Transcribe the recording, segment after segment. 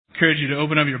encourage you to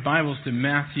open up your Bibles to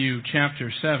Matthew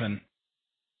chapter 7.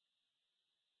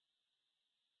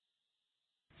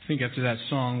 I think after that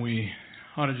song, we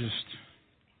ought to just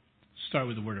start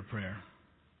with a word of prayer.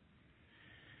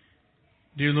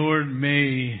 Dear Lord,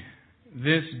 may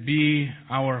this be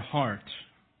our heart.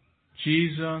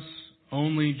 Jesus,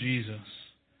 only Jesus.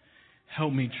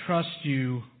 Help me trust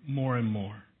you more and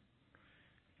more.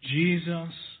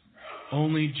 Jesus,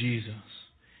 only Jesus.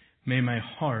 May my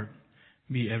heart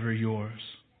be ever yours.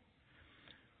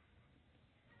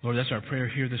 Lord, that's our prayer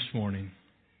here this morning,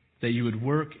 that you would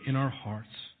work in our hearts,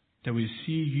 that we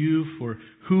see you for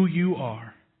who you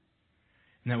are,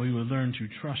 and that we would learn to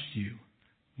trust you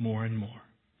more and more.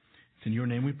 It's in your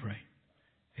name we pray.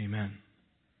 Amen.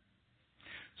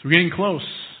 So we're getting close.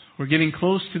 We're getting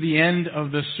close to the end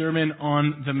of the Sermon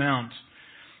on the Mount.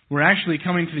 We're actually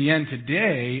coming to the end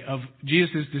today of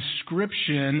Jesus'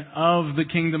 description of the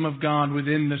kingdom of God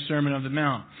within the Sermon on the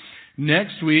Mount.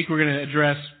 Next week, we're going to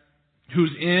address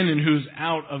who's in and who's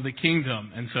out of the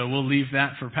kingdom. And so we'll leave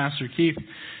that for Pastor Keith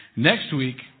next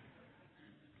week.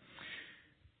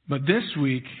 But this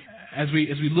week, as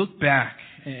we look back,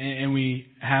 and we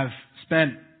have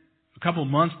spent a couple of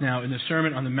months now in the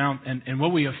Sermon on the Mount, and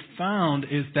what we have found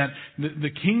is that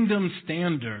the kingdom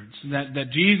standards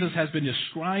that Jesus has been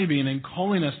describing and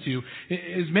calling us to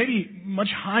is maybe much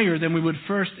higher than we would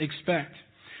first expect.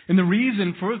 And the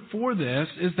reason for this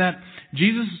is that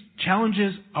Jesus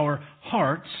challenges our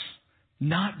hearts,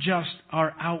 not just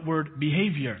our outward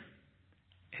behavior.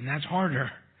 And that's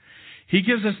harder. He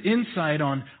gives us insight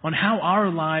on how our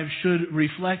lives should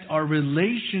reflect our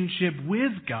relationship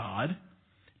with God,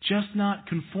 just not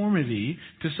conformity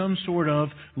to some sort of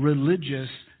religious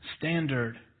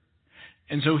standard.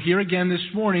 And so here again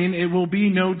this morning, it will be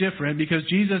no different, because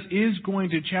Jesus is going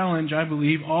to challenge, I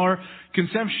believe, our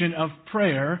conception of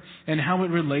prayer and how it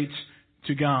relates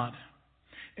to God.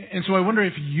 And so I wonder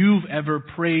if you've ever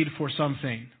prayed for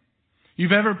something.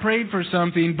 You've ever prayed for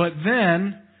something, but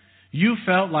then you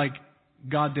felt like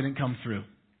God didn't come through.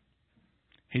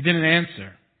 He didn't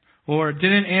answer. Or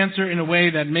didn't answer in a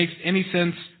way that makes any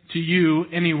sense to you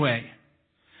anyway.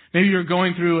 Maybe you're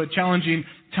going through a challenging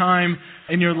time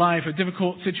in your life, a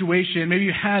difficult situation. Maybe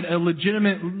you had a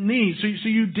legitimate need. So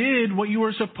you did what you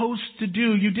were supposed to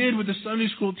do. You did what the Sunday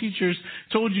school teachers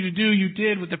told you to do. You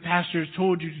did what the pastors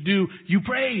told you to do. You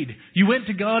prayed. You went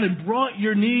to God and brought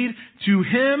your need to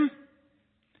Him,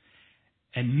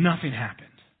 and nothing happened.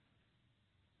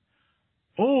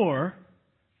 Or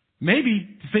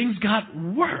maybe things got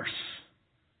worse.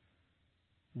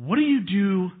 What do you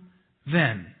do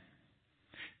then?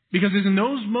 Because it's in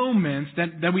those moments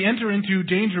that we enter into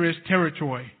dangerous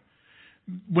territory.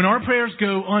 When our prayers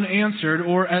go unanswered,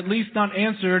 or at least not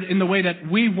answered in the way that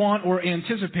we want or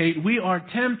anticipate, we are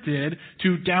tempted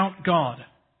to doubt God.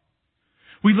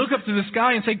 We look up to the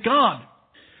sky and say, God,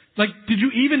 did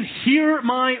you even hear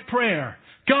my prayer?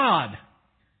 God,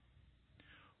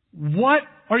 what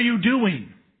are you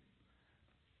doing?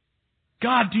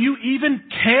 God, do you even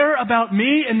care about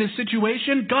me in this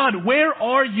situation? God, where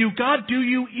are you? God, do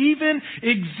you even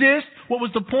exist? What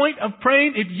was the point of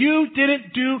praying if you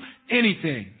didn't do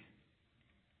anything?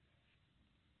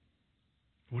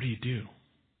 What do you do?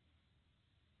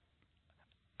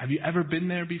 Have you ever been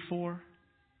there before?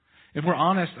 If we're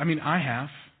honest, I have.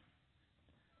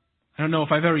 I don't know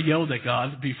if I've ever yelled at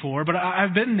God before, but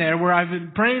I've been there where I've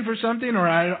been praying for something, or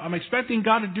I'm expecting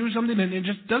God to do something, and it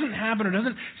just doesn't happen, or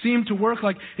doesn't seem to work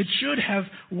like it should have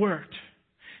worked.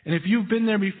 And if you've been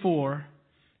there before,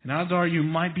 and odds are you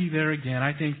might be there again,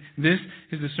 I think this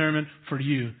is the sermon for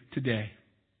you today.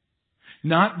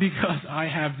 Not because I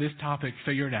have this topic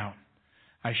figured out.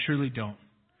 I surely don't.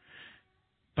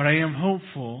 But I am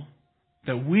hopeful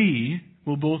that we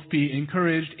will both be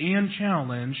encouraged and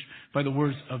challenged by the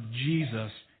words of Jesus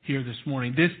here this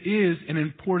morning. This is an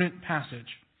important passage,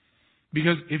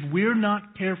 because if we're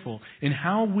not careful in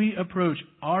how we approach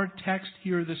our text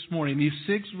here this morning, these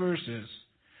 6 verses,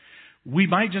 we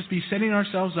might just be setting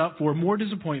ourselves up for more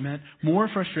disappointment, more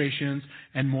frustrations,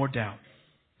 and more doubt.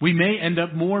 We may end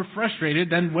up more frustrated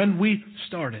than when we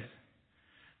started.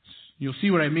 You'll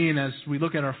see what I mean as we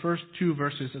look at our first 2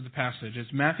 verses of the passage. It's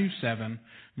Matthew 7,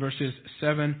 verses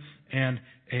 7 and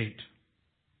 8.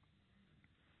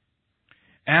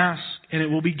 Ask, and it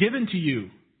will be given to you.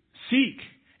 Seek,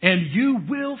 and you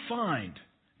will find.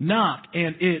 Knock,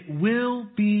 and it will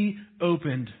be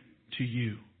opened to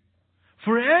you.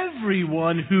 For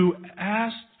everyone who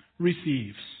asks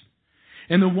receives,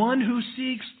 and the one who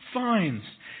seeks finds,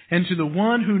 and to the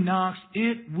one who knocks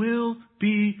it will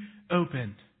be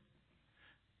opened.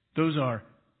 Those are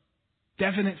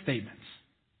definite statements.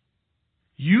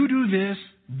 You do this,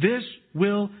 This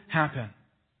will happen.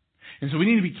 And so we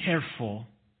need to be careful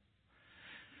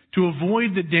to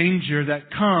avoid the danger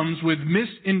that comes with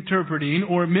misinterpreting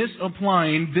or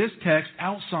misapplying this text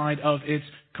outside of its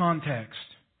context.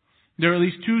 There are at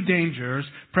least two dangers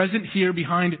present here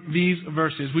behind these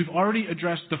verses. We've already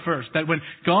addressed the first, that when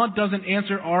God doesn't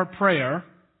answer our prayer,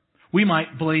 we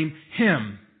might blame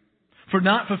Him for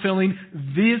not fulfilling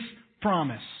this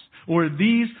promise or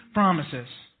these promises,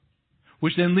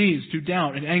 which then leads to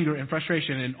doubt and anger and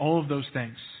frustration and all of those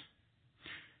things.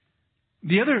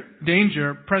 The other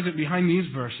danger present behind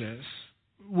these verses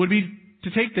would be to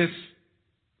take this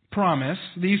promise,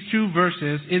 these two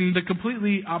verses, in the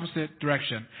completely opposite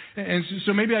direction. And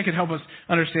so maybe I could help us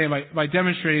understand by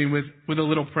demonstrating with a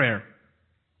little prayer.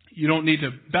 You don't need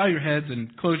to bow your heads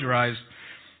and close your eyes.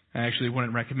 I actually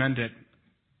wouldn't recommend it.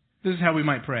 This is how we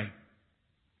might pray.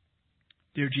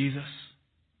 Dear Jesus,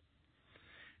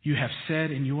 you have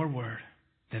said in your word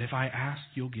that if I ask,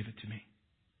 you'll give it to me.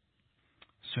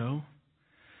 So,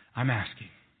 I'm asking.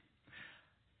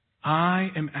 I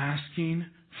am asking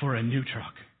for a new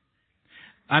truck.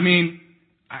 I mean,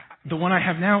 the one I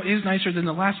have now is nicer than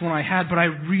the last one I had, but I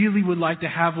really would like to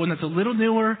have one that's a little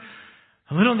newer,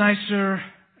 a little nicer,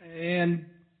 and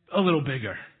a little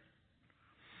bigger.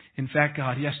 In fact,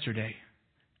 God, yesterday,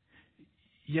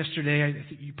 I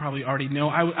think you probably already know,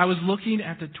 I was looking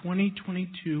at the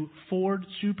 2022 Ford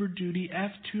Super Duty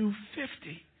F-250.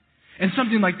 And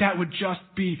something like that would just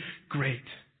be great.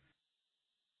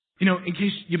 You know, in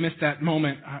case you missed that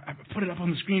moment, I put it up on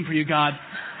the screen for you, God.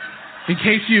 In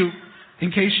case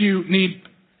you need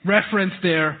reference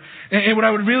there. And what I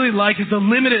would really like is the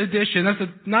limited edition. That's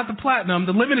not the platinum.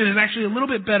 The limited is actually a little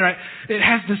bit better. It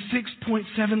has the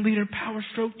 6.7 liter Power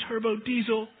Stroke turbo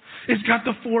diesel. It's got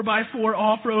the 4x4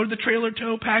 off-road, the trailer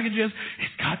tow packages.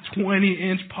 It's got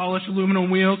 20-inch polished aluminum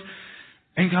wheels.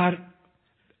 And God,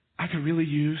 I could really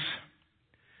use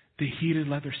the heated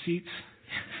leather seats.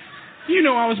 You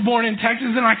know I was born in Texas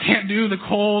and I can't do the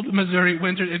cold Missouri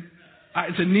winter.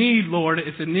 It's a need, Lord.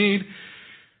 It's a need.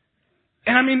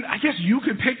 And I mean, I guess you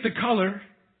could pick the color.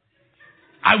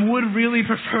 I would really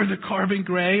prefer the carbon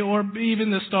gray or even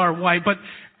the star white, but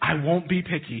I won't be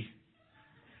picky.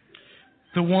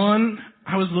 The one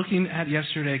I was looking at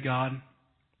yesterday, God,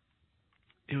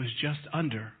 it was just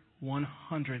under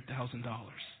 $100,000.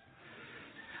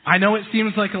 I know it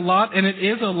seems like a lot, and it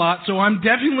is a lot, so I'm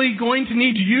definitely going to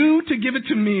need you to give it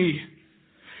to me.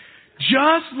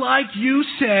 Just like you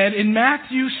said in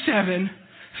Matthew 7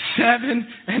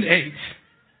 and 8.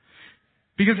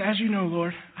 Because as you know,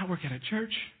 Lord, I work at a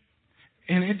church,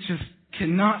 and it just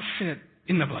cannot fit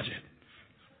in the budget.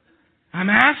 I'm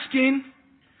asking,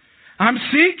 I'm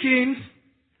seeking,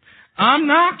 I'm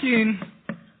knocking.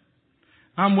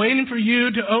 I'm waiting for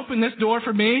you to open this door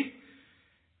for me,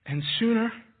 and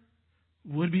sooner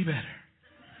would be better.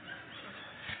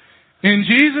 In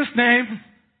Jesus' name,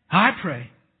 I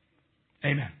pray.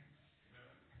 Amen.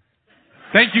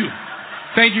 Thank you.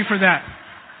 Thank you for that.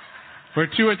 Where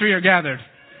two or three are gathered.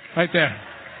 Right there.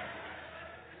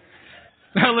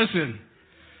 Now listen.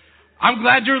 I'm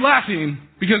glad you're laughing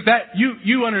because that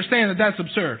you understand that that's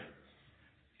absurd.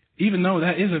 Even though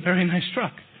that is a very nice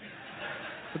truck.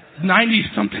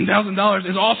 $90-something thousand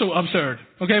is also absurd.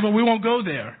 Okay, but we won't go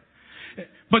there.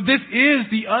 But this is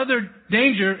the other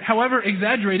danger, however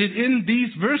exaggerated, in these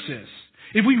verses.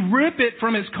 If we rip it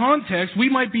from its context, we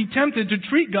might be tempted to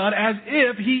treat God as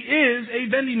if He is a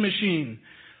vending machine.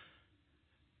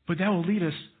 But that will lead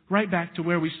us right back to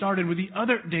where we started with the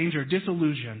other danger,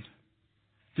 disillusioned,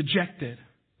 dejected,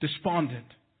 despondent,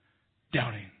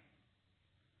 doubting.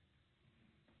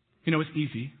 You know, it's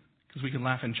easy, because we can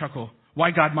laugh and chuckle,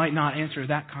 why God might not answer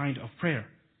that kind of prayer.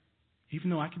 Even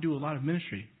though I could do a lot of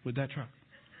ministry with that truck.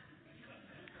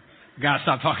 Gotta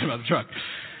stop talking about the truck.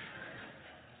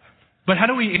 But how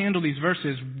do we handle these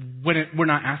verses when we're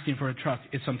not asking for a truck?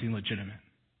 It's something legitimate.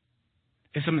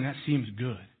 It's something that seems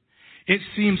good. It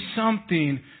seems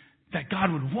something that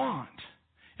God would want.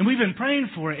 And we've been praying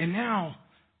for it, and now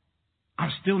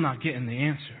I'm still not getting the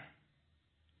answer.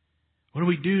 What do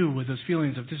we do with those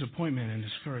feelings of disappointment and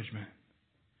discouragement?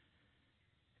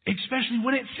 Especially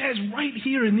when it says right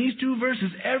here in these two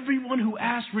verses, everyone who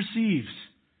asks receives.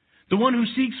 The one who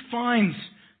seeks finds.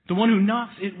 The one who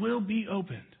knocks, it will be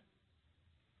opened.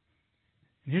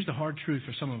 And here's the hard truth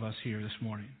for some of us here this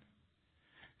morning.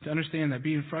 To understand that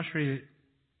being frustrated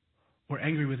or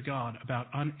angry with God about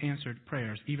unanswered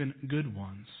prayers, even good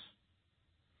ones,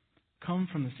 come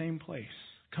from the same place,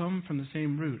 come from the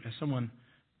same root as someone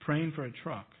praying for a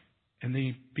truck and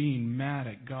they being mad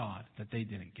at God that they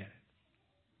didn't get it.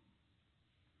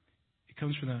 It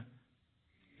comes from the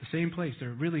same place. They're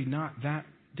really not that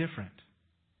different.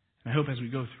 And I hope as we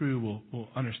go through, we'll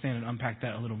understand and unpack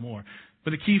that a little more.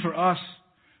 But the key for us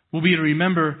will be to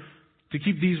remember to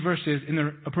keep these verses in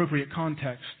their appropriate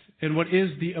context. And what is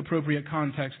the appropriate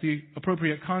context? The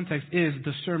appropriate context is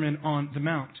the Sermon on the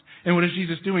Mount. And what is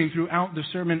Jesus doing throughout the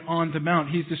Sermon on the Mount?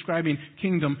 He's describing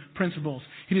kingdom principles.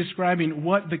 He's describing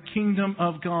what the kingdom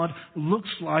of God looks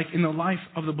like in the life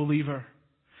of the believer.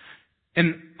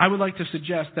 And I would like to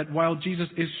suggest that while Jesus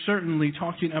is certainly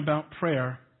talking about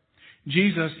prayer,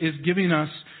 Jesus is giving us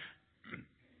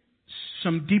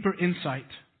some deeper insight,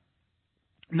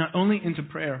 not only into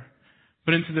prayer,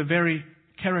 but into the very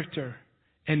character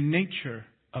and nature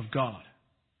of God.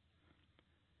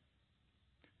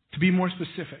 To be more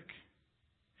specific,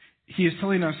 he is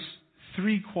telling us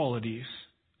three qualities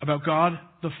about God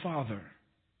the Father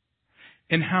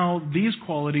and how these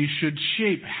qualities should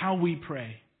shape how we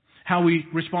pray, how we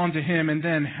respond to him, and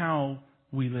then how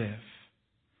we live.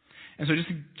 And so just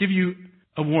to give you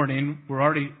a warning, we're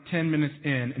already 10 minutes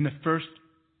in, and the first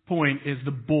point is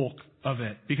the bulk of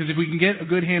it. Because if we can get a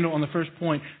good handle on the first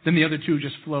point, then the other two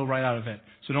just flow right out of it.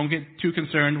 So don't get too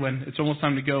concerned when it's almost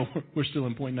time to go. We're still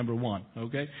in point number 1,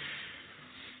 okay?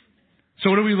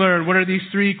 So what do we learn? What are these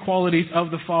three qualities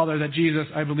of the Father that Jesus,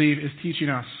 I believe, is teaching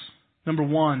us? Number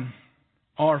 1,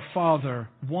 our Father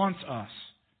wants us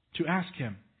to ask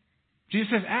him. Jesus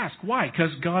says ask. Why?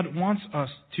 Because God wants us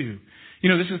to. You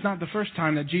know, this is not the first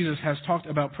time that Jesus has talked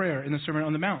about prayer in the Sermon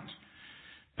on the Mount.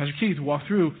 Pastor Keith walked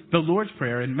through the Lord's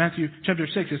Prayer in Matthew chapter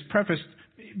 6. It's prefaced,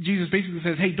 Jesus basically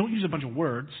says, hey, don't use a bunch of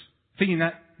words thinking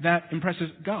that impresses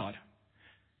God.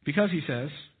 Because he says,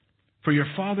 for your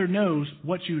Father knows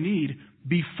what you need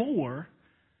before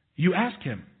you ask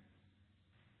him.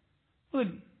 Well,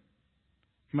 then,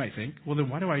 you might think, well, then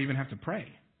why do I even have to pray?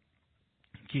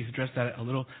 Keith addressed that a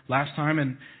little last time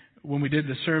and when we did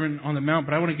the Sermon on the Mount,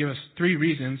 but I want to give us 3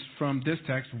 reasons from this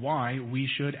text why we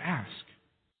should ask.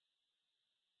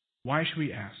 Why should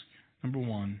we ask? Number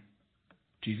 1,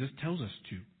 Jesus tells us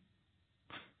to.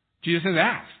 Jesus says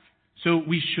ask. So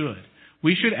we should.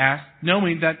 We should ask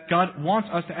knowing that God wants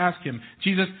us to ask him.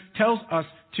 Jesus tells us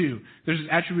to. There's this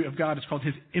attribute of God. It's called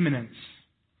his immanence.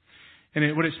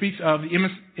 And what it speaks of, the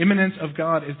immanence of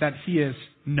God is that he is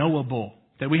knowable.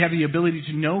 That we have the ability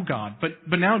to know God.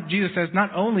 But now Jesus says not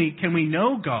only can we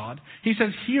know God, he says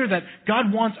here that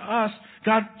God wants us,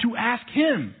 God, to ask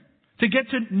him. To get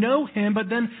to know him, but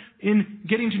then in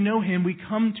getting to know him, we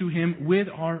come to him with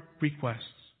our requests.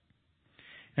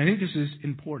 And I think this is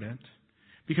important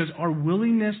because our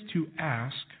willingness to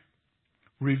ask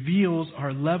reveals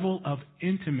our level of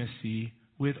intimacy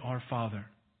with our Father.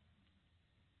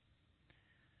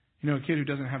 You know, a kid who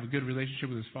doesn't have a good relationship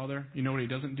with his father, you know what he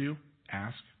doesn't do?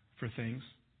 Ask for things.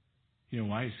 You know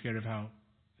why? He's scared of how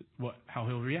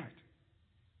he'll react.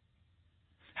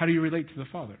 How do you relate to the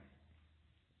Father?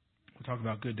 We'll talk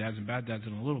about good dads and bad dads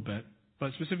in a little bit,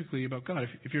 but specifically about God.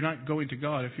 If you're not going to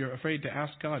God, if you're afraid to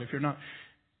ask God, if you're not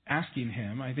asking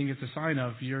him, I think it's a sign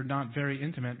of you're not very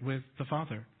intimate with the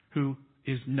Father, who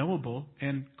is knowable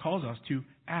and calls us to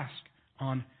ask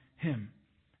on him.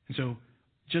 And so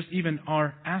just even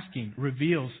our asking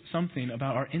reveals something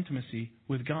about our intimacy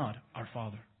with God, our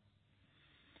Father.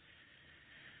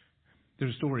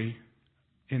 There's a story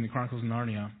in the Chronicles of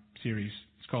Narnia series.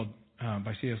 It's called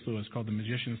by C.S. Lewis, called The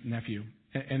Magician's Nephew.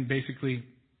 And basically,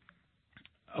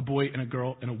 a boy and a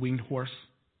girl and a winged horse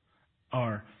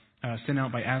are sent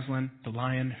out by Aslan, the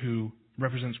lion who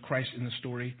represents Christ in the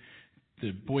story.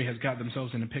 The boy has got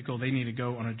themselves in a pickle. They need to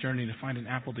go on a journey to find an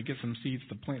apple, to get some seeds,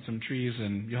 to plant some trees,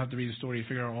 and you'll have to read the story to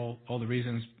figure out all the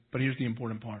reasons. But here's the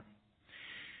important part.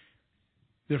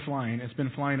 They're flying. It's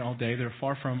been flying all day. They're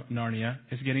far from Narnia.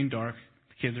 It's getting dark.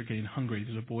 The kids are getting hungry.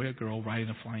 There's a boy, a girl riding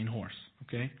a flying horse.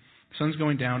 Okay? The sun's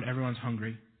going down. Everyone's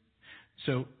hungry.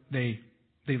 So they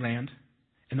land,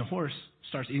 and the horse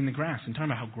starts eating the grass and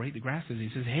talking about how great the grass is. He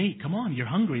says, hey, come on, you're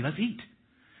hungry. Let's eat.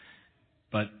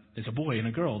 But it's a boy and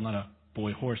a girl, not a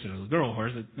boy horse and a girl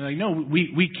horse. They're like, no,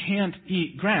 we can't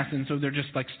eat grass. And so they're just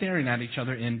like staring at each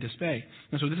other in dismay.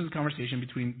 And so this is a conversation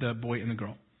between the boy and the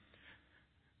girl.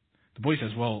 The boy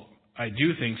says, well, I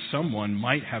do think someone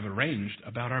might have arranged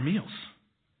about our meals.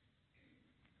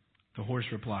 The horse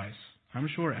replies, I'm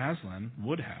sure Aslan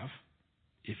would have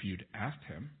if you'd asked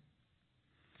him.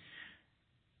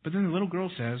 But then the little girl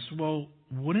says, well,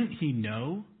 wouldn't he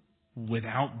know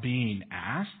without being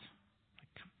asked?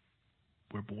 Like,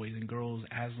 we're boys and girls,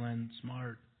 Aslan,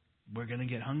 smart, we're going to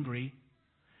get hungry.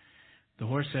 The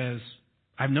horse says,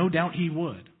 I've no doubt he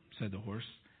would, said the horse,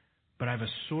 but I have a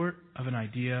sort of an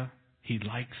idea he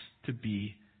likes to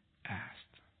be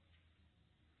asked.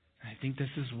 And I think this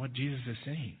is what Jesus is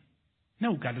saying.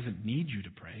 No, God doesn't need you to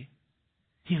pray.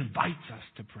 He invites us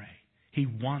to pray. He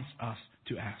wants us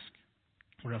to ask.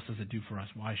 What else does it do for us?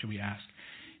 Why should we ask?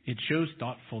 It shows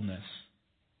thoughtfulness.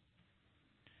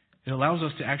 It allows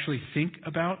us to actually think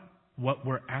about what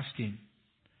we're asking.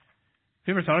 Have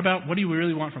you ever thought about, what do you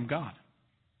really want from God?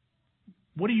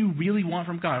 What do you really want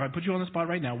from God? If I put you on the spot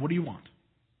right now, what do you want?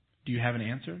 Do you have an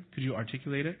answer? Could you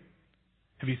articulate it?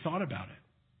 Have you thought about it?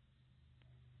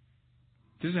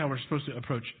 This is how we're supposed to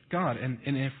approach God. And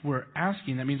if we're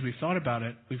asking, that means we've thought about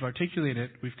it, we've articulated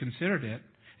it, we've considered it,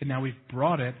 and now we've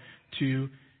brought it to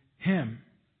Him.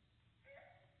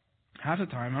 Half the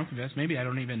time, I'm convinced, maybe I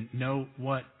don't even know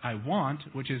what I want,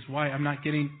 which is why I'm not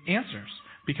getting answers,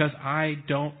 because I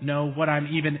don't know what I'm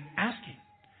even asking.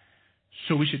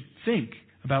 So we should think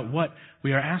about what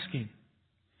we are asking.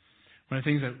 One of the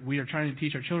things that we are trying to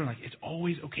teach our children, it's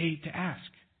always okay to ask.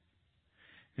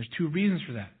 There's two reasons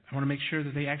for that. I want to make sure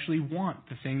that they actually want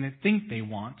the thing they think they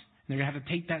want, and they're going to have to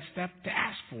take that step to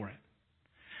ask for it.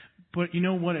 But you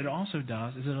know what it also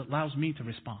does is it allows me to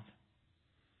respond.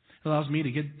 It allows me to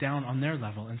get down on their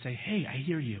level and say, hey, I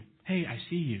hear you. Hey, I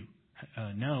see you.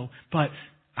 No, but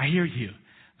I hear you.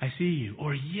 I see you.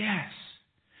 Or yes.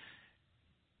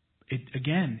 It,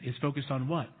 again, is focused on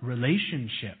what?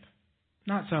 Relationship.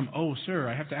 Not some, oh, sir,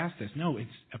 I have to ask this. No, it's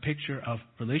a picture of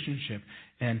relationship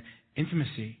and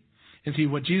intimacy. And see,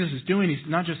 what Jesus is doing, He's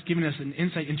not just giving us an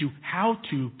insight into how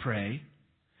to pray,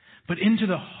 but into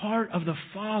the heart of the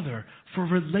Father for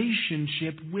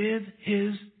relationship with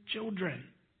His children.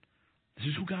 This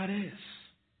is who God is.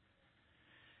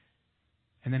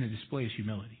 And then it displays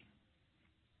humility.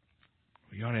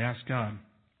 We ought to ask God.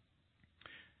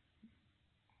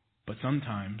 But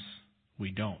sometimes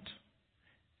we don't.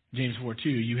 James 4:2,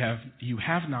 you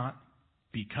have not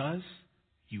because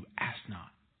you ask not.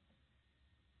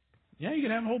 Yeah, you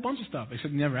can have a whole bunch of stuff,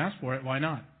 except you never ask for it. Why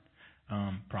not?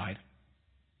 Pride.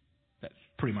 That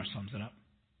pretty much sums it up.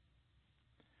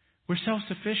 We're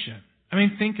self-sufficient. I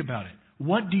mean, think about it.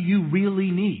 What do you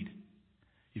really need?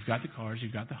 You've got the cars,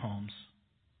 you've got the homes,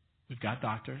 we've got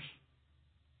doctors,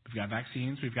 we've got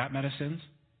vaccines, we've got medicines.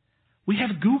 We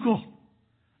have Google.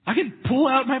 I can pull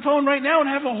out my phone right now and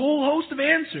have a whole host of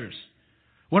answers.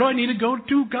 What do I need to go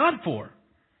to God for?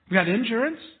 We've got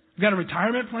insurance, we've got a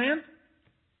retirement plan.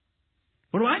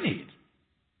 What do I need?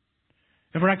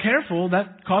 If we're not careful,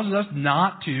 that causes us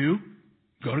not to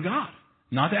go to God,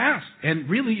 not to ask. And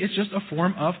really, it's just a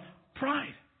form of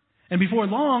pride. And before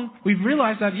long, we've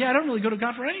realized that, I don't really go to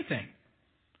God for anything.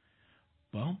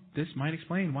 Well, this might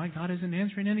explain why God isn't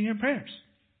answering any of your prayers.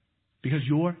 Because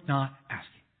you're not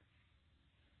asking.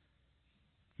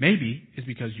 Maybe it's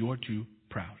because you're too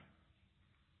proud.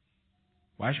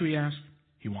 Why should we ask?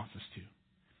 He wants us to.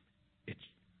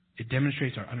 It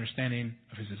demonstrates our understanding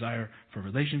of His desire for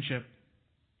relationship.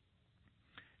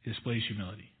 It displays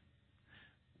humility.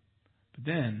 But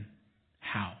then,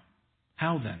 how?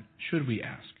 How then should we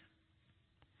ask?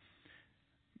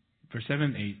 Verse 7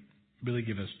 and 8 really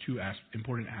give us two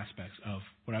important aspects of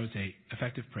what I would say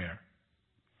effective prayer.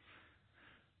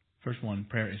 First one,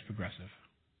 prayer is progressive.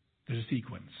 There's a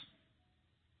sequence.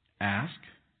 Ask,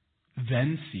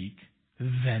 then seek,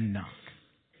 then knock.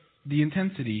 The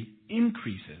intensity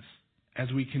increases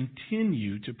as we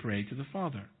continue to pray to the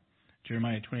Father.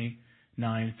 Jeremiah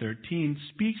 29:13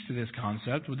 speaks to this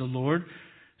concept where the Lord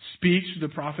speaks to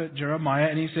the prophet Jeremiah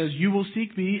and He says, you will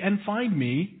seek me and find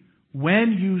me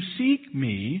when you seek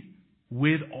me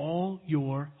with all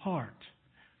your heart.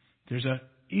 There's an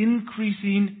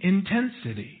increasing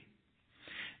intensity.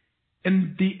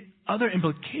 And the other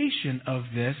implication of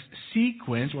this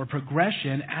sequence or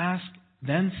progression, ask,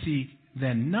 then seek,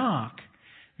 then knock,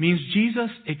 means Jesus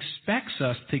expects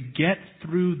us to get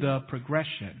through the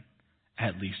progression,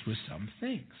 at least with some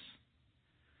things.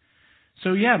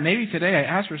 So maybe today I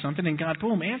ask for something and God,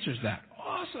 boom, answers that.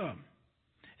 Awesome.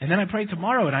 And then I pray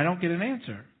tomorrow and I don't get an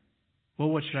answer. Well,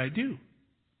 what should I do?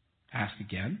 Ask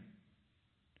again,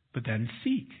 but then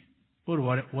seek. What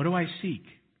do I seek?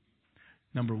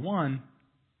 Number one,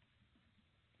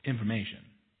 information.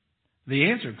 The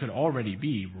answer could already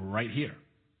be right here.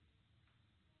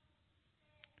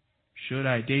 Should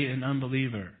I date an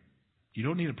unbeliever? You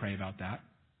don't need to pray about that.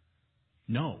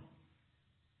 No.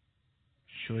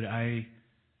 Should I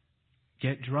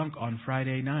get drunk on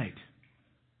Friday night?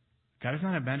 God is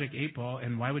not a magic 8-ball,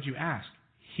 and why would you ask?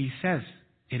 He says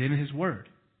it in His Word.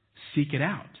 Seek it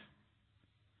out.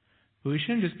 But we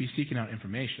shouldn't just be seeking out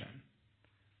information.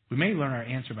 We may learn our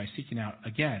answer by seeking out,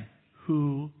 again,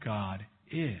 who God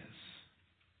is.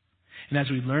 And as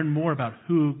we learn more about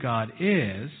who God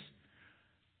is,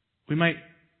 we might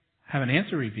have an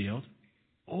answer revealed,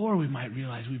 or we might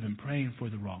realize we've been praying for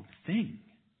the wrong thing.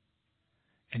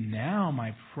 And now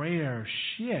my prayer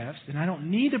shifts, and I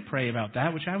don't need to pray about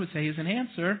that, which I would say is an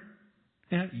answer.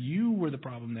 Yeah, you were the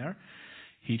problem there.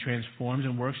 He transforms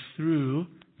and works through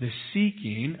the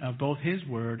seeking of both His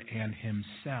Word and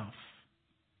Himself.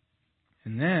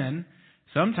 And then,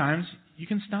 sometimes you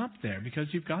can stop there because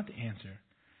you've got the answer.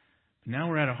 But now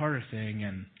we're at a harder thing,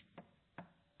 and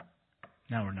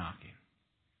now we're knocking.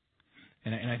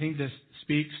 And I think this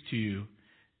speaks to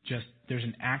just, there's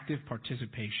an active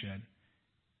participation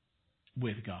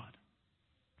with God.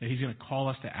 That He's going to call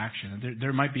us to action.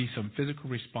 There might be some physical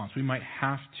response. We might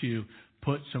have to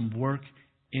put some work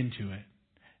into it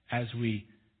as we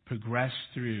progress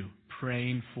through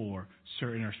praying for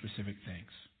certain or specific things.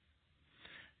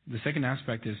 The second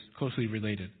aspect is closely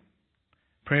related.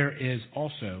 Prayer is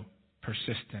also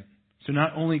persistent. So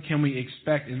not only can we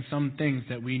expect in some things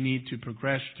that we need to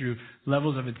progress through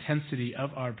levels of intensity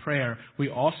of our prayer, we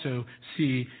also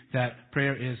see that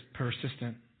prayer is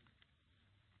persistent.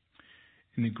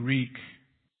 In the Greek,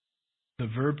 the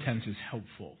verb tense is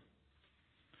helpful.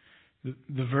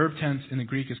 The verb tense in the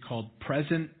Greek is called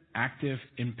present active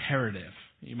imperative.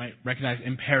 You might recognize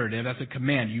imperative. That's a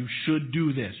command. You should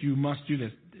do this. You must do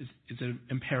this. It's an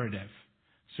imperative.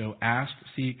 So ask,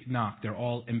 seek, knock. They're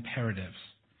all imperatives.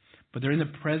 But they're in the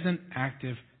present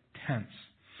active tense.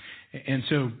 And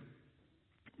so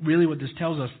really what this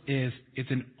tells us is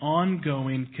it's an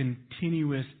ongoing,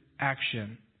 continuous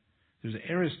action. There's an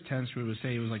aorist tense where it would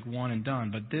say it was like one and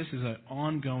done, but this is an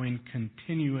ongoing,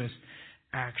 continuous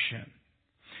action.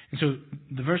 And so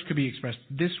the verse could be expressed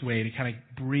this way to kind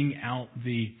of bring out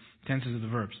the tenses of the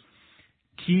verbs.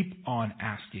 Keep on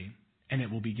asking, and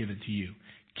it will be given to you.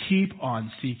 Keep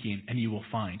on seeking, and you will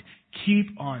find.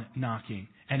 Keep on knocking,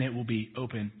 and it will be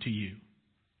open to you.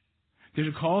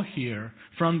 There's a call here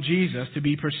from Jesus to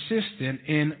be persistent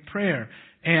in prayer.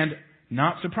 And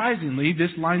not surprisingly, this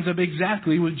lines up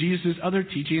exactly with Jesus' other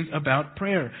teachings about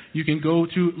prayer. You can go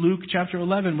to Luke chapter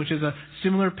 11, which is a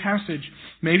similar passage,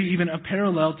 maybe even a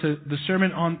parallel to the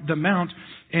Sermon on the Mount,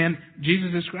 and Jesus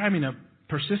is describing a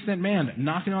persistent man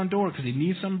knocking on the door because he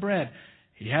needs some bread.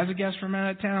 He has a guest from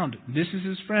out of town. This is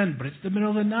his friend, but it's the middle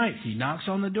of the night. He knocks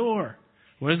on the door.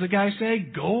 What does the guy say?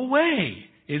 Go away.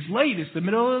 It's late. It's the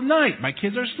middle of the night. My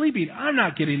kids are sleeping. I'm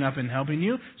not getting up and helping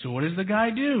you. So what does the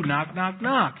guy do? Knock, knock,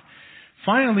 knock.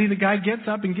 Finally, the guy gets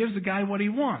up and gives the guy what he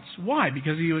wants. Why?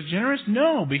 Because he was generous?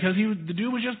 No, because the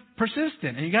dude was just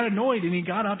persistent. And he got annoyed and he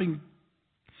got up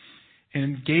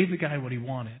and gave the guy what he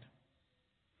wanted.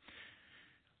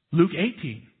 Luke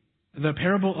 18, the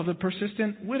parable of the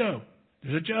persistent widow.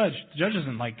 There's a judge. The judge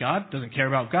doesn't like God, doesn't care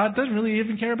about God, doesn't really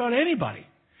even care about anybody.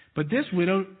 But this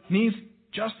widow needs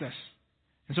justice.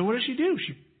 And so what does she do?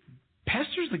 She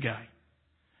pesters the guy.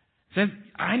 Says,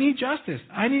 I need justice.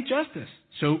 I need justice.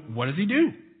 So what does he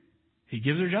do? He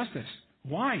gives her justice.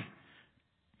 Why?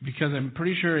 Because I'm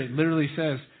pretty sure it literally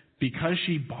says, because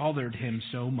she bothered him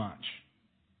so much.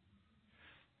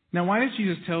 Now, why did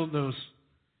Jesus tell those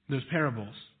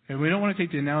parables? And we don't want to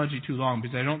take the analogy too long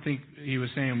because I don't think he was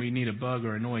saying we need to bug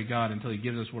or annoy God until he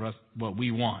gives us what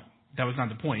we want. That was not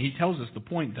the point. He tells us the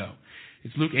point, though.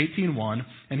 It's Luke 18:1,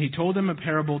 and he told them a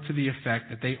parable to the effect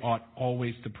that they ought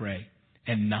always to pray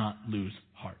and not lose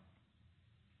heart.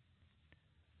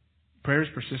 Prayer is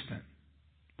persistent.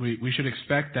 We should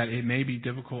expect that it may be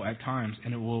difficult at times,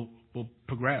 and it will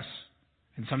progress.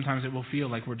 And sometimes it will feel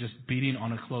like we're just beating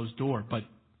on a closed door, but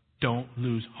don't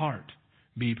lose heart.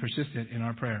 Be persistent in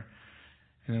our prayer.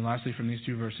 And then lastly, from these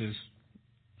two verses,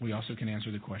 we also can answer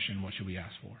the question, what should we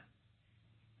ask for?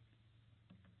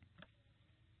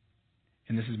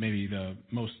 And this is maybe the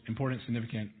most important,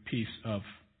 significant piece of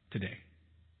today.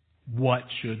 What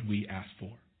should we ask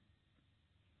for?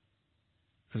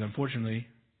 Because unfortunately,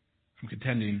 I'm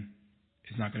contending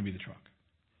it's not going to be the truck.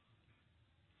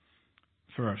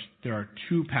 First, there are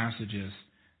two passages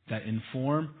that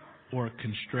inform or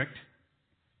constrict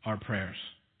our prayers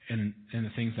and the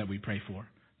things that we pray for.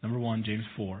 Number one, James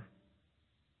 4.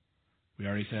 We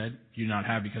already said, you do not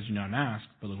have because you do not ask,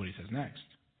 but look what he says next.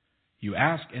 You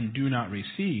ask and do not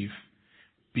receive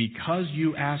because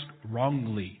you ask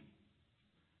wrongly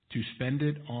to spend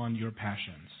it on your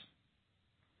passions.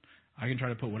 I can try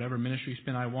to put whatever ministry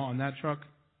spin I want on that truck.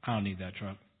 I don't need that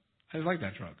truck. I just like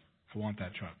that truck. I want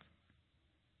that truck.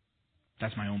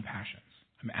 That's my own passions.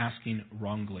 I'm asking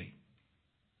wrongly.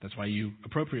 That's why you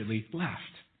appropriately laughed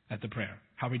at the prayer.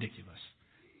 How ridiculous.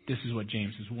 This is what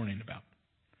James is warning about.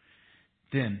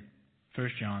 Then, 1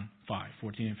 John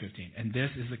 5:14 and 15. And this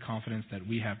is the confidence that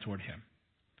we have toward him,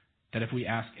 that if we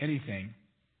ask anything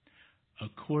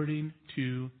according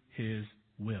to his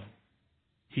will,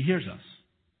 he hears us.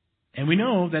 And we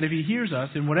know that if he hears us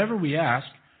in whatever we ask,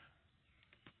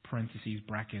 parentheses,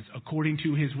 brackets, according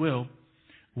to his will,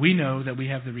 we know that we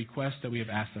have the request that we have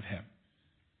asked of him.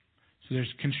 So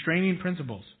there's constraining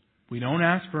principles. We don't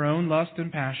ask for our own lust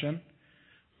and passion.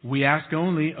 We ask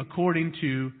only according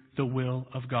to the will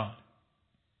of God.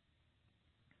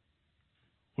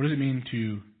 What does it mean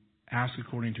to ask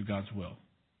according to God's will?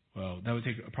 Well, that would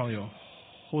take probably a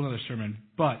whole other sermon.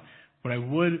 But what I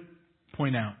would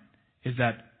point out is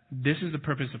that this is the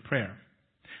purpose of prayer.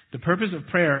 The purpose of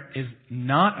prayer is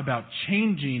not about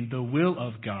changing the will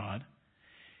of God.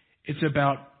 It's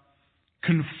about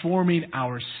conforming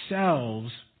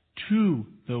ourselves to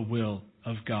the will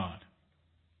of God.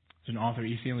 There's an author,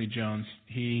 E. Stanley Jones,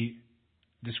 he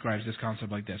describes this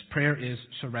concept like this. Prayer is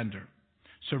surrender.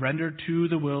 Surrender to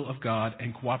the will of God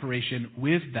and cooperation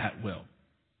with that will.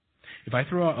 If I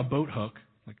throw out a boat hook,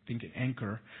 like think an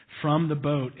anchor, from the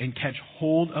boat and catch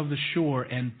hold of the shore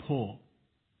and pull,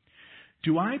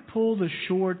 do I pull the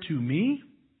shore to me,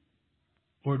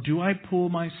 or do I pull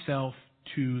myself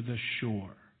to the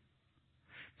shore?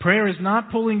 Prayer is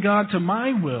not pulling God to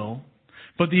my will,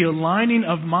 but the aligning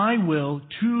of my will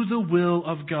to the will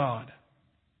of God.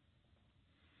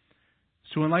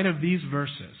 So in light of these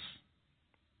verses,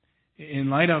 in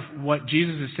light of what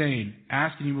Jesus is saying,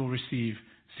 ask and you will receive,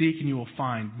 seek and you will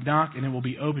find, knock and it will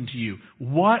be open to you,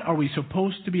 what are we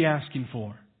supposed to be asking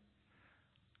for?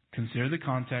 Consider the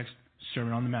context,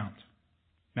 Sermon on the Mount.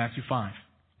 Matthew 5,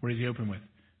 what does he open with?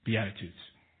 Beatitudes.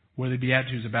 What are the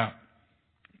Beatitudes about?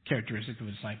 Characteristics of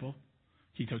a disciple.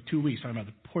 He took 2 weeks talking about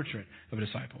the portrait of a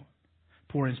disciple.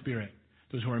 Poor in spirit,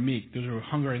 those who are meek, those who are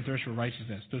hunger and thirst for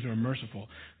righteousness, those who are merciful,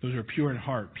 those who are pure in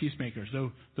heart, peacemakers,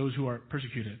 those who are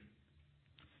persecuted.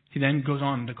 He then goes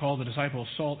on to call the disciples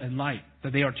salt and light,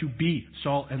 that they are to be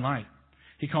salt and light.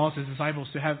 He calls his disciples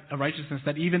to have a righteousness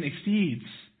that even exceeds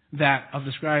that of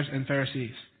the scribes and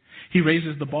Pharisees. He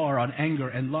raises the bar on anger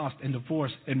and lust and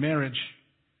divorce and marriage.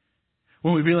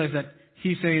 When we realize that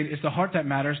he's saying it's the heart that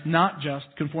matters, not just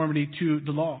conformity to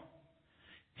the law.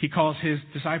 He calls his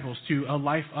disciples to a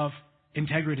life of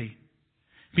integrity,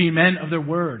 being men of their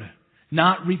word,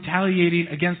 not retaliating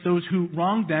against those who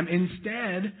wronged them,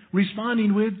 instead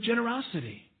responding with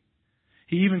generosity.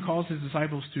 He even calls his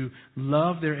disciples to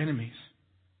love their enemies,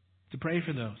 to pray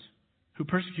for those who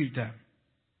persecute them.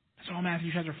 That's all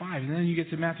Matthew chapter 5. And then you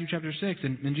get to Matthew chapter 6,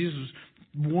 and Jesus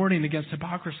was warning against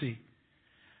hypocrisy.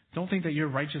 Don't think that your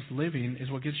righteous living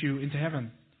is what gets you into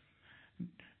heaven.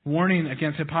 Warning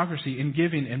against hypocrisy in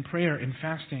giving and prayer and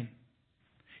fasting.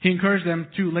 He encouraged them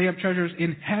to lay up treasures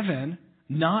in heaven,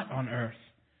 not on earth.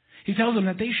 He tells them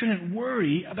that they shouldn't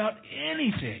worry about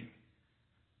anything.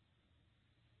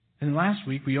 And last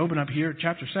week we open up here,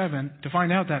 chapter 7, to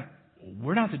find out that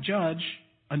we're not to judge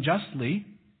unjustly,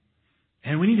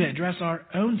 and we need to address our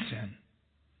own sin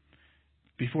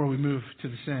before we move to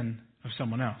the sin of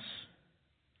someone else.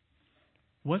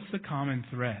 What's the common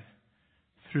thread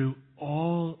through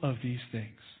all of these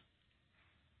things?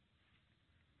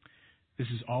 This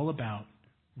is all about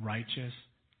righteous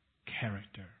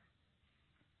character.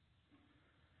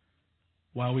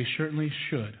 While we certainly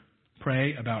should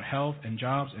pray about health and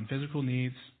jobs and physical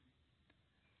needs,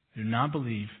 I do not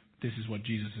believe this is what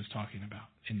Jesus is talking about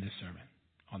in this Sermon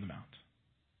on the Mount.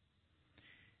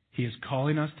 He is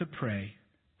calling us to pray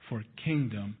for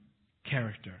kingdom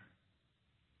character,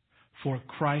 for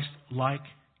Christ-like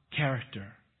character,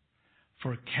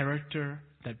 for character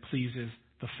that pleases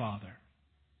the Father.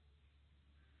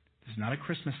 This is not a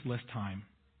Christmas list time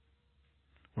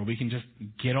where we can just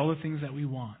get all the things that we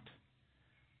want.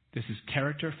 This is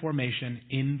character formation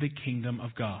in the kingdom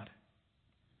of God.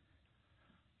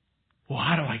 Well,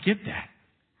 how do I get that?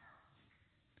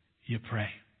 You pray.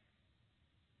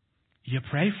 You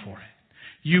pray for it.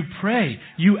 You pray.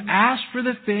 You ask for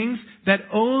the things that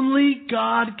only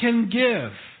God can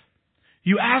give.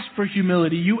 You ask for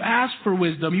humility. You ask for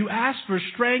wisdom. You ask for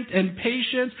strength and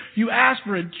patience. You ask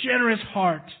for a generous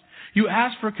heart. You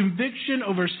ask for conviction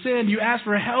over sin. You ask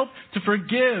for help to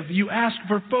forgive. You ask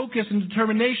for focus and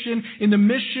determination in the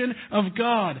mission of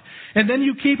God. And then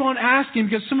you keep on asking,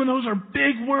 because some of those are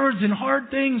big words and hard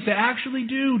things to actually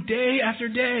do day after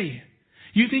day.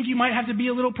 You think you might have to be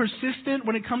a little persistent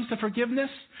when it comes to forgiveness?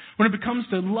 When it comes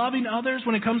to loving others?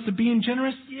 When it comes to being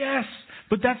generous? Yes.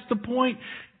 But that's the point.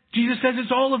 Jesus says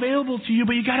it's all available to you,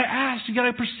 but you got to ask. You got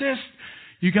to persist.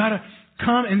 You got to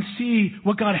come and see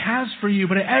what God has for you.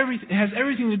 But it has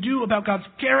everything to do about God's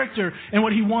character and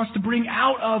what He wants to bring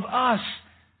out of us,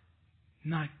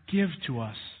 not give to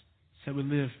us, so that we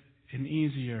live an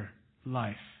easier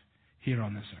life here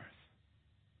on this earth.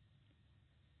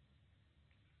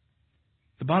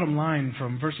 The bottom line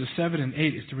from verses 7 and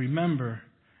 8 is to remember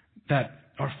that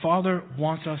our Father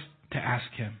wants us to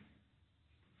ask Him.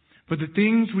 But the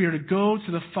things we are to go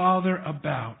to the Father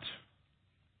about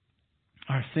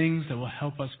are things that will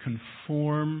help us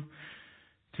conform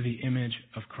to the image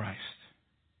of Christ.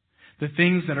 The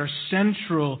things that are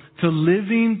central to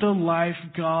living the life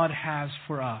God has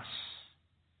for us.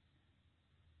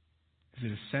 Is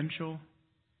it essential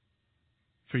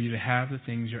for you to have the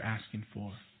things you're asking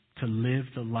for, to live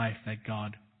the life that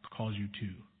God calls you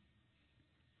to?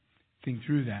 Think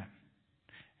through that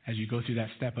as you go through that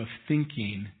step of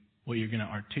thinking what you're going to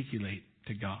articulate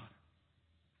to God.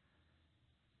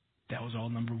 That was all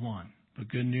number 1. But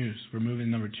good news, we're moving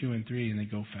number 2 and 3, and they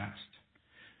go fast.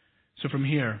 So from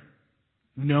here,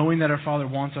 knowing that our Father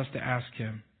wants us to ask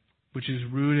Him, which is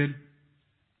rooted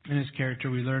in His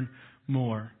character, we learn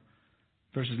more.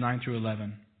 Verses 9 through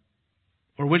 11.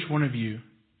 Or which one of you,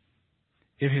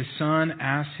 if his son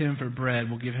asks him for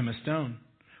bread, will give him a stone?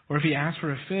 Or if he asks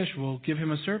for a fish, will give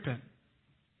him a serpent?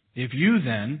 If you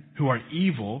then, who are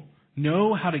evil,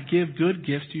 know how to give good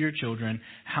gifts to your children,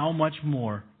 how much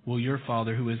more will your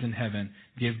Father who is in heaven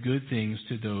give good things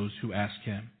to those who ask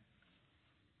Him?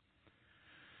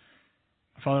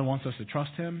 Our Father wants us to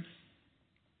trust Him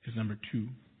is number 2.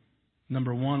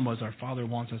 Number 1 was our Father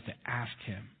wants us to ask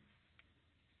Him.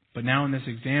 But now in this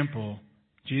example,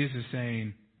 Jesus is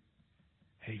saying,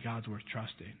 hey, God's worth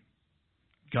trusting.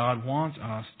 God wants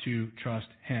us to trust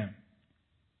Him.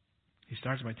 He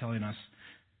starts by telling us,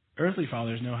 earthly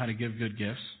fathers know how to give good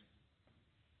gifts.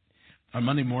 On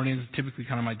Monday mornings, typically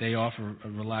kind of my day off or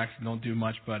relax and don't do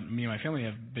much, but me and my family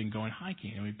have been going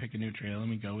hiking, and we pick a new trail and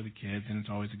we go with the kids, and it's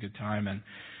always a good time. And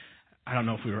I don't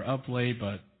know if we were up late,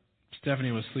 but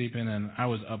Stephanie was sleeping and I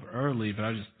was up early, but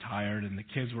I was just tired, and the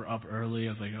kids were up early.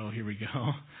 I was like, oh, here we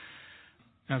go.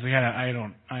 I was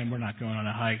like, we're not going on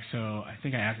a hike. So I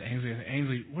think I asked Ainsley,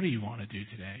 Ainsley, what do you want to do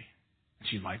today? And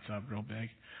she lights up real big.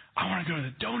 I want to go to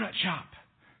the donut shop.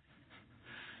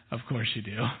 Of course you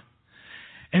do.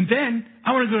 And then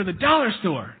I want to go to the dollar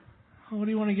store. Oh, what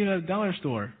do you want to get at the dollar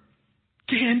store?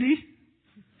 Candy?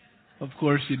 Of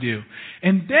course you do.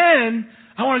 And then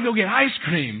I want to go get ice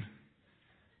cream.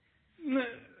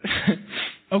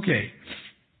 Okay.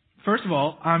 First of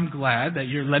all, I'm glad that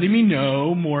you're letting me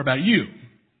know more about you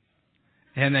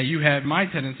and that you have my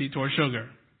tendency toward sugar.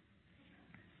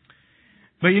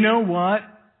 But you know what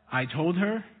I told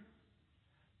her?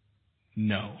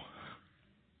 No.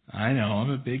 I know, I'm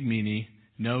a big meanie.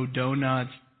 No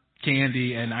donuts,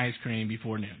 candy, and ice cream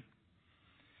before noon.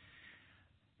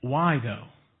 Why, though?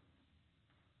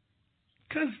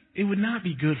 Because it would not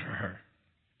be good for her.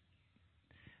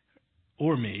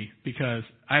 Or me, because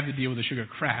I have to deal with a sugar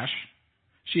crash.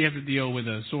 She has to deal with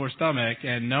a sore stomach,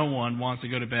 and no one wants to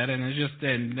go to bed, and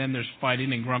then there's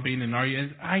fighting and grumping and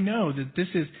arguing. I know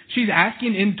that she's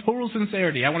asking in total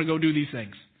sincerity, I want to go do these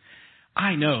things.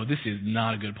 I know this is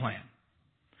not a good plan.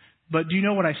 But do you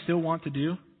know what I still want to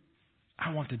do?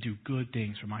 I want to do good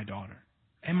things for my daughter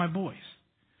and my boys.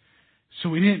 So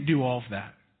we didn't do all of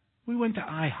that. We went to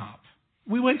IHOP.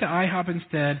 We went to IHOP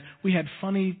instead. We had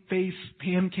funny face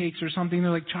pancakes or something.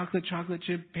 They're like chocolate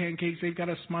chip pancakes. They've got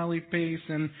a smiley face,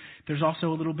 and there's also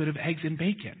a little bit of eggs and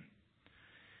bacon.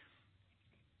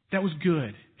 That was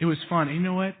good. It was fun. And you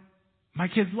know what? My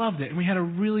kids loved it, and we had a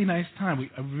really nice time.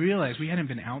 I realized we hadn't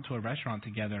been out to a restaurant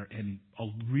together in a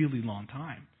really long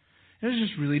time. It was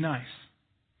just really nice.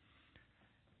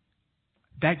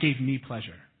 That gave me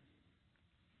pleasure.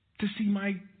 To see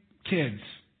my kids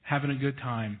having a good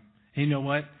time. And you know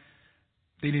what?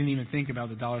 They didn't even think about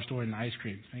the dollar store and the ice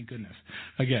cream. Thank goodness.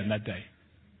 Again, that day.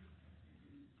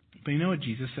 But you know what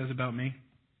Jesus says about me?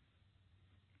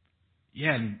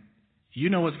 Yeah, and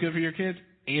you know what's good for your kids?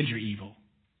 And you're evil.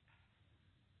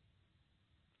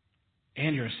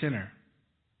 And you're a sinner.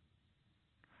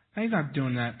 Now, He's not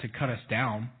doing that to cut us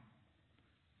down.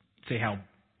 Say how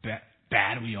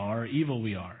bad we are or evil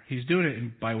we are. He's doing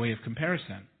it by way of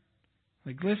comparison.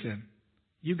 Like, listen,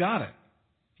 you got it.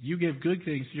 You give good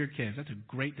things to your kids. That's a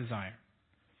great desire.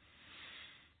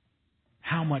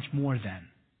 How much more then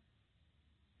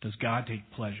does God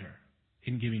take pleasure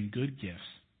in giving good gifts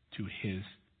to His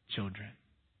children?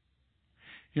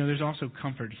 You know, there's also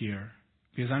comfort here,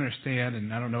 because I understand,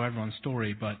 and I don't know everyone's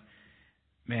story, but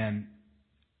man,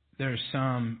 there are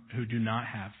some who do not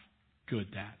have good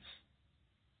dads,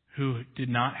 who did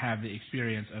not have the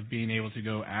experience of being able to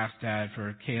go ask dad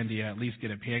for candy, at least get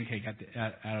a pancake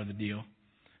out of the deal.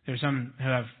 There are some who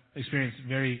have experienced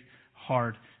very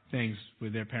hard things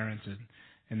with their parents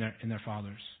and their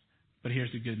fathers. But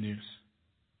here's the good news.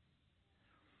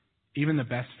 Even the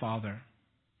best father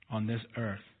on this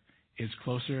earth is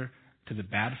closer to the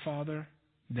bad father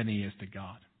than he is to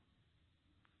God.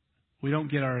 We don't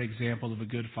get our example of a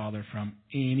good father from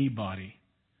anybody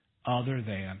other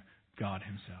than God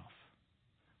himself.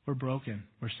 We're broken.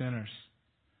 We're sinners.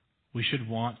 We should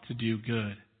want to do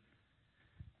good.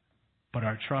 But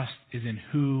our trust is in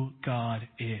who God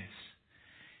is.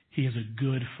 He is a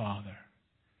good Father,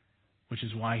 which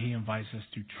is why he invites us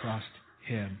to trust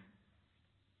him.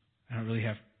 I don't really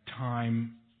have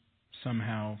time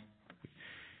somehow.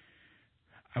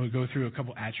 I would go through a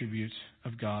couple attributes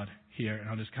of God here, and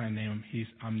I'll just kind of name them. He's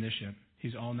omniscient.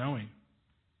 He's all-knowing.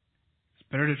 It's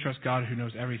better to trust God who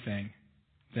knows everything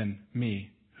than me,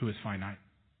 who is finite.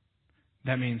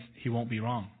 That means he won't be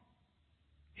wrong.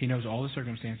 He knows all the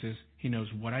circumstances. He knows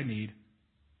what I need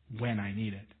when I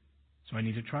need it. So I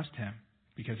need to trust him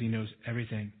because he knows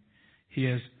everything. He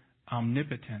is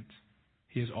omnipotent.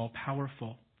 He is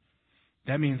all-powerful.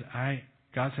 That means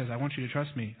God says, I want you to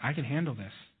trust me. I can handle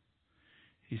this.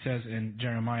 He says in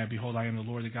Jeremiah, behold, I am the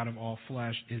Lord, the God of all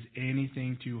flesh. Is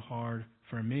anything too hard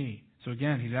for me? So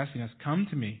again, he's asking us, come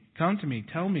to me,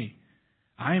 tell me.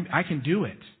 I can do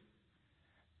it.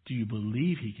 Do you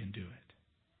believe he can do it?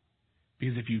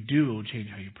 Because if you do, it will change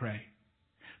how you pray.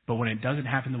 But when it doesn't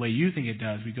happen the way you think it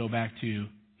does, we go back to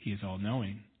he is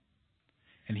all-knowing.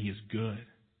 And he is good.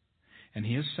 And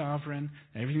he is sovereign.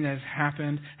 Everything that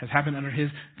has happened under his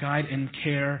guide and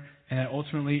care. And that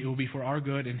ultimately it will be for our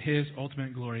good and his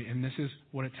ultimate glory. And this is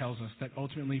what it tells us, that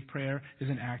ultimately prayer is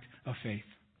an act of faith.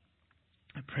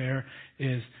 Prayer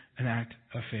is an act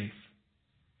of faith.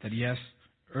 That yes,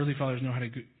 earthly fathers know how to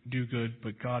do good,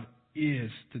 but God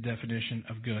is the definition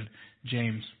of good.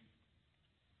 James,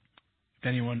 if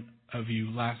anyone of you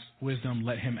lacks wisdom,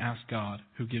 let him ask God,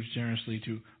 who gives generously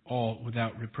to all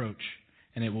without reproach,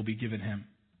 and it will be given him.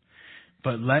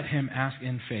 But let him ask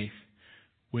in faith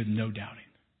with no doubting.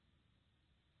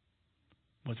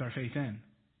 What's our faith in?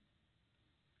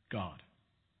 God.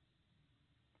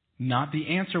 Not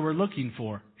the answer we're looking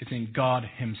for. It's in God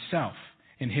himself,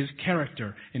 in his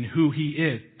character, in who he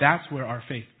is. That's where our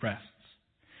faith rests.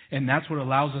 And that's what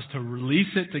allows us to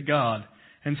release it to God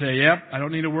and say, yep, I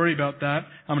don't need to worry about that.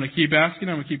 I'm going to keep asking,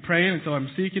 I'm going to keep praying until I'm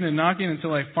seeking and knocking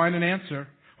until I find an answer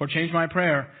or change my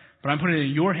prayer. But I'm putting it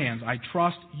in your hands. I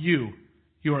trust you.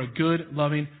 You are a good,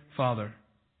 loving Father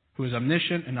who is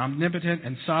omniscient and omnipotent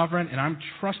and sovereign, and I'm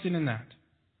trusting in that.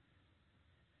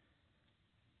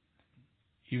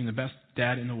 Even the best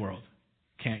dad in the world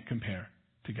can't compare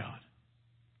to God.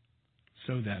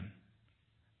 So then,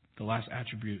 the last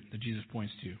attribute that Jesus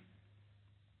points to.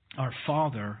 Our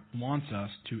Father wants us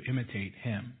to imitate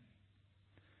him.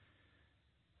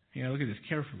 You gotta look at this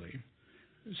carefully.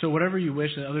 So whatever you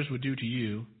wish that others would do to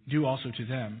you, do also to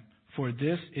them. For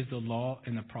this is the law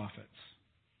and the prophets.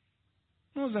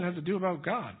 What does that have to do about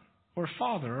God or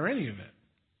Father or any of it?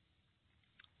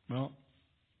 Well,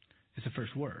 it's the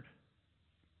first word.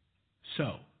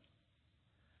 So,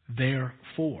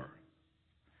 therefore,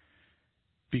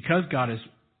 because God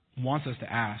wants us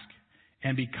to ask,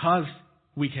 and because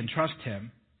we can trust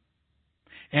him,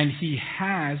 and he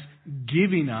has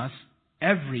given us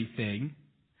everything,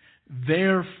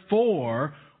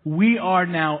 therefore, we are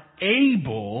now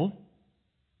able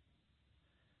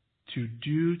to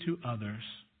do to others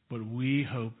what we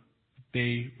hope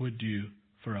they would do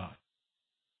for us.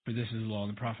 For this is the law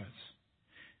and the prophets.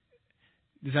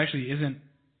 This actually isn't,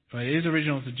 well, it is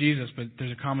original to Jesus, but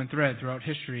there's a common thread throughout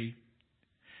history.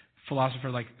 A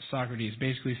philosopher like Socrates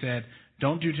basically said,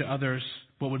 don't do to others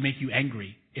what would make you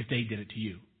angry if they did it to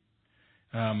you.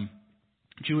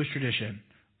 Jewish tradition.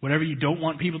 Whatever you don't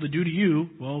want people to do to you,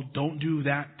 well, don't do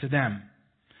that to them.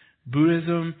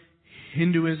 Buddhism,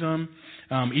 Hinduism,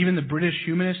 even the British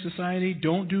Humanist Society,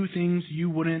 don't do things you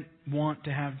wouldn't want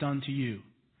to have done to you.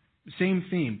 Same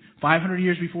theme. 500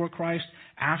 years before Christ,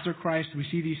 after Christ, we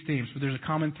see these themes, but there's a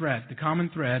common thread. The common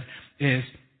thread is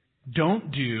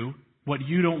don't do what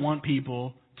you don't want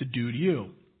people to do to you.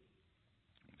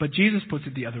 But Jesus puts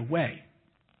it the other way,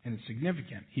 and it's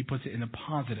significant. He puts it in the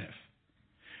positive.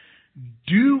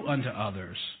 Do unto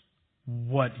others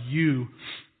what you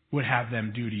would have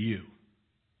them do to you.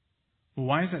 Well,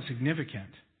 why is that significant?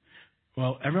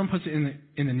 Well, everyone puts it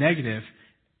in the negative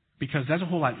because that's a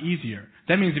whole lot easier.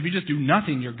 That means if you just do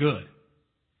nothing, you're good.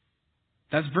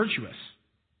 That's virtuous.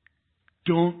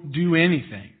 Don't do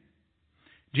anything.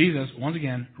 Jesus, once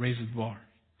again, raises the bar.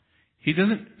 He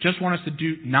doesn't just want us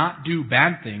to not do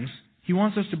bad things. He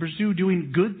wants us to pursue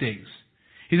doing good things.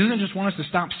 He doesn't just want us to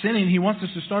stop sinning. He wants us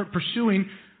to start pursuing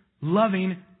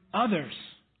loving others.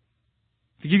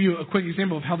 To give you a quick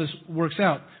example of how this works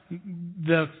out,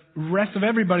 the rest of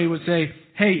everybody would say,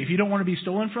 hey, if you don't want to be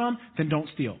stolen from, then don't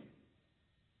steal.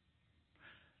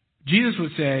 Jesus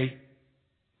would say,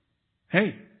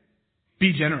 hey,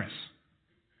 be generous.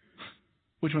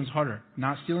 Which one's harder,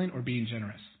 not stealing or being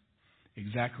generous?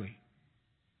 Exactly.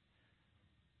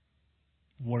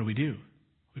 What do?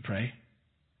 We pray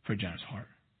for a generous heart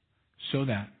so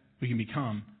that we can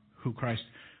become who Christ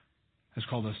has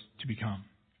called us to become.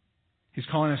 He's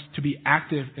calling us to be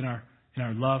active in our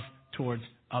love towards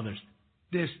others.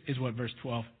 This is what verse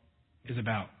 12 is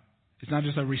about. It's not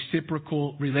just a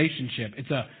reciprocal relationship.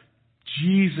 It's a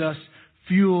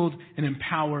Jesus-fueled and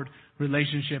empowered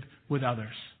relationship with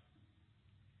others.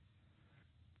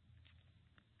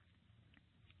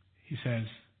 He says,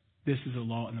 this is the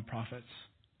law and the prophets.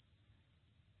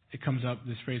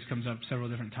 This phrase comes up several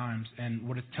different times, and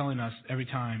what it's telling us every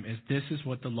time is this is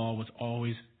what the law was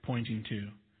always pointing to.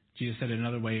 Jesus said it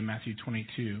another way in Matthew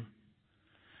 22,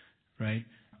 right?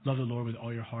 Love the Lord with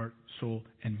all your heart, soul,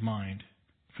 and mind,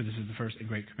 for this is the first and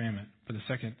great commandment. But the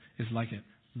second is like it,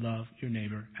 love your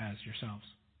neighbor as yourselves.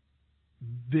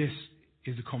 This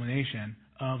is the culmination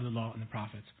of the law and the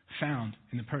prophets, found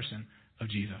in the person of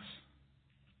Jesus.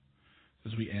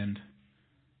 As we end,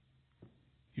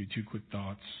 here are 2 quick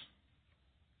thoughts.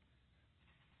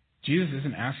 Jesus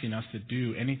isn't asking us to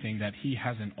do anything that he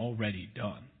hasn't already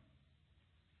done.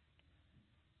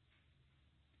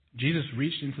 Jesus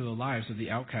reached into the lives of the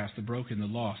outcast, the broken, the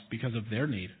lost, because of their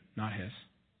need, not his.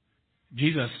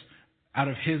 Jesus, out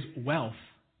of his wealth,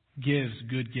 gives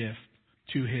good gift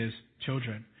to his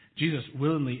children. Jesus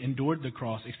willingly endured the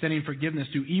cross, extending forgiveness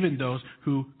to even those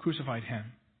who crucified him.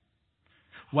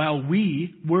 While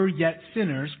we were yet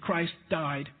sinners, Christ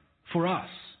died for us.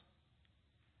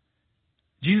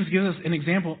 Jesus gives us an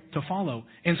example to follow.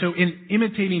 And so in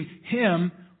imitating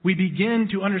him, we begin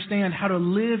to understand how to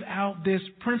live out this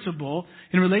principle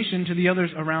in relation to the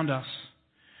others around us.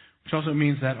 Which also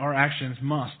means that our actions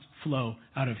must flow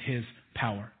out of his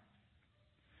power.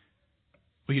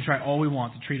 We can try all we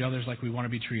want to treat others like we want to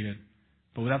be treated.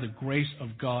 But without the grace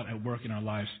of God at work in our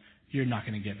lives, you're not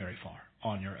going to get very far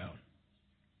on your own.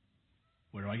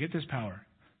 Where do I get this power?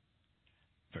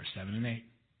 Verse 7 and 8.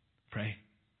 Pray,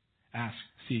 ask,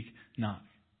 seek, knock.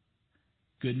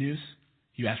 Good news,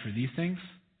 you ask for these things,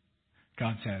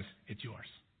 God says it's yours.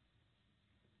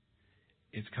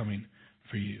 It's coming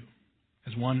for you.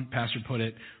 As one pastor put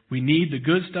it, we need the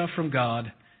good stuff from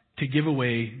God to give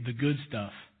away the good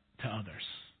stuff to others.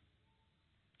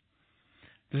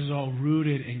 This is all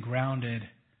rooted and grounded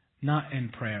not in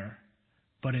prayer,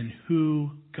 but in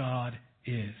who God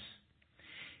is.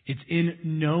 It's in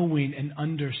knowing and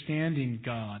understanding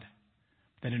God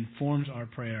that informs our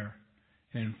prayer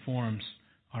and informs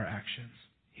our actions.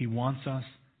 He wants us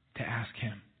to ask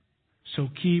him. So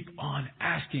keep on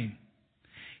asking.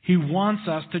 He wants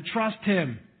us to trust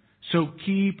him. So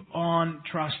keep on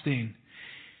trusting.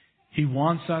 He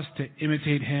wants us to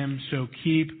imitate him. So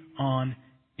keep on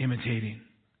imitating.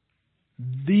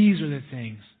 These are the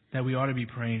things that we ought to be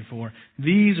praying for.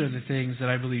 These are the things that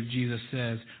I believe Jesus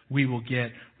says we will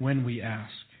get when we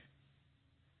ask.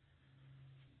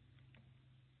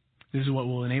 This is what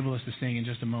will enable us to sing in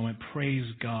just a moment. Praise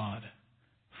God,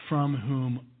 from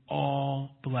whom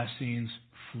all blessings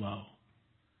flow.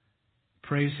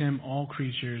 Praise him, all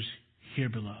creatures here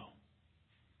below.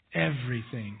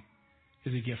 Everything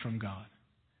is a gift from God.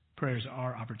 Prayer is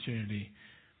our opportunity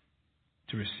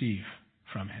to receive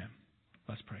from him.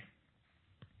 Let's pray.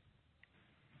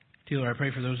 Dear Lord, I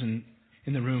pray for those in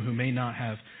the room who may not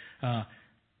have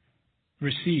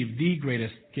received the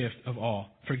greatest gift of all,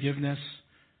 forgiveness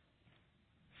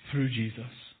through Jesus.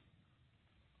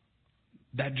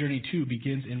 That journey too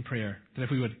begins in prayer. That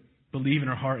if we would believe in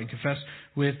our heart and confess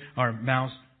with our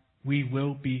mouths, we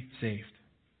will be saved.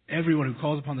 Everyone who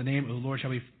calls upon the name of the Lord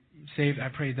shall be saved. I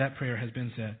pray that prayer has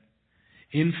been said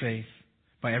in faith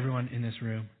by everyone in this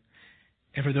room.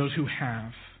 And for those who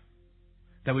have,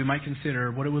 that we might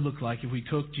consider what it would look like if we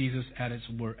took Jesus at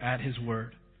his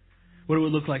word. What it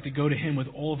would look like to go to him with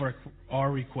all of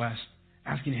our requests,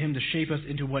 asking him to shape us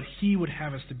into what he would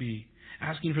have us to be,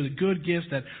 asking for the good gifts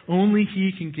that only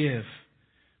he can give,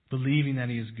 believing that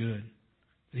he is good,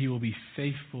 that he will be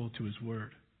faithful to his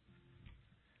word.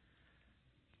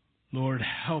 Lord,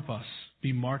 help us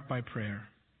be marked by prayer,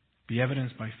 be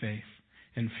evidenced by faith,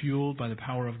 and fueled by the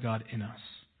power of God in us,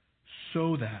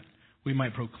 so that we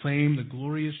might proclaim the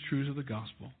glorious truths of the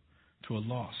gospel to a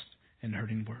lost and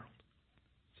hurting world.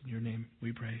 It's in your name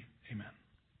we pray. Amen.